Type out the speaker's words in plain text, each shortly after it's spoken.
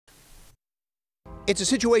It's a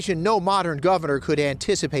situation no modern governor could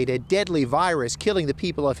anticipate, a deadly virus killing the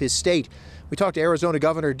people of his state. We talked to Arizona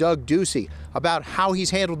Governor Doug Ducey about how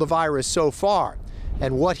he's handled the virus so far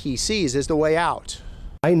and what he sees as the way out.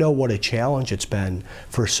 I know what a challenge it's been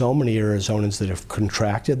for so many Arizonans that have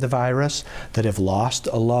contracted the virus, that have lost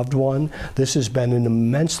a loved one. This has been an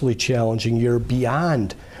immensely challenging year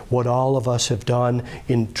beyond what all of us have done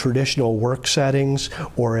in traditional work settings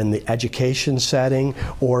or in the education setting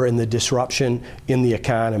or in the disruption in the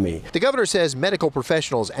economy. The governor says medical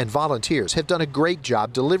professionals and volunteers have done a great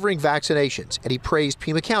job delivering vaccinations, and he praised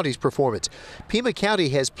Pima County's performance. Pima County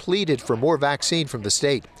has pleaded for more vaccine from the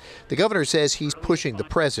state. The governor says he's pushing the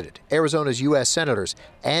president, Arizona's U.S. senators,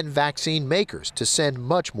 and vaccine makers to send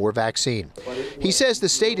much more vaccine. He says the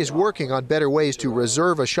state is working on better ways to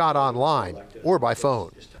reserve a shot online or by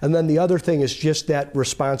phone. And then the other thing is just that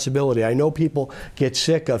responsibility. I know people get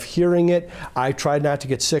sick of hearing it. I try not to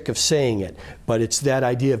get sick of saying it, but it's that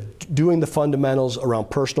idea of doing the fundamentals around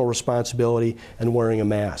personal responsibility and wearing a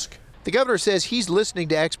mask. The governor says he's listening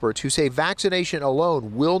to experts who say vaccination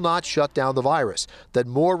alone will not shut down the virus, that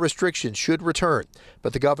more restrictions should return.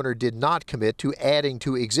 But the governor did not commit to adding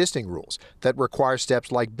to existing rules that require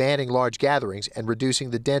steps like banning large gatherings and reducing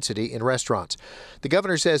the density in restaurants. The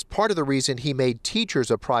governor says part of the reason he made teachers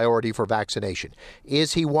a priority for vaccination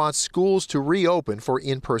is he wants schools to reopen for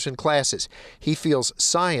in-person classes. He feels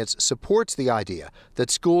science supports the idea that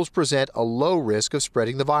schools present a low risk of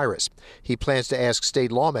spreading the virus. He plans to ask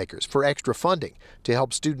state lawmakers for extra funding to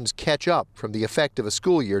help students catch up from the effect of a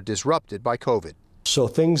school year disrupted by COVID. So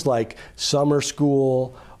things like summer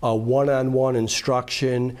school, one-on-one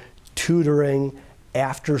instruction, tutoring,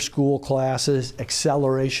 after-school classes,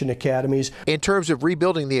 acceleration academies. In terms of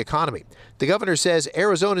rebuilding the economy, the governor says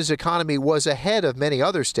Arizona's economy was ahead of many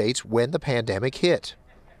other states when the pandemic hit.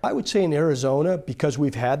 I would say in Arizona, because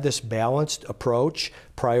we've had this balanced approach,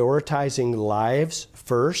 prioritizing lives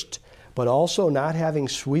first, but also not having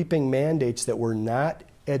sweeping mandates that were not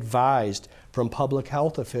advised from public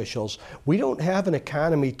health officials, we don't have an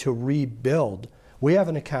economy to rebuild. We have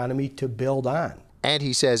an economy to build on. And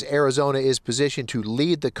he says Arizona is positioned to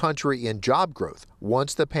lead the country in job growth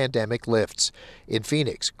once the pandemic lifts. In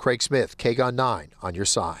Phoenix, Craig Smith, KGUN 9 on your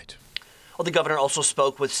side. Well, the governor also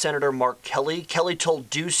spoke with Senator Mark Kelly. Kelly told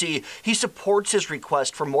Ducey he supports his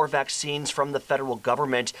request for more vaccines from the federal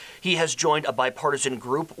government. He has joined a bipartisan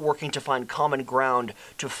group working to find common ground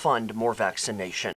to fund more vaccination.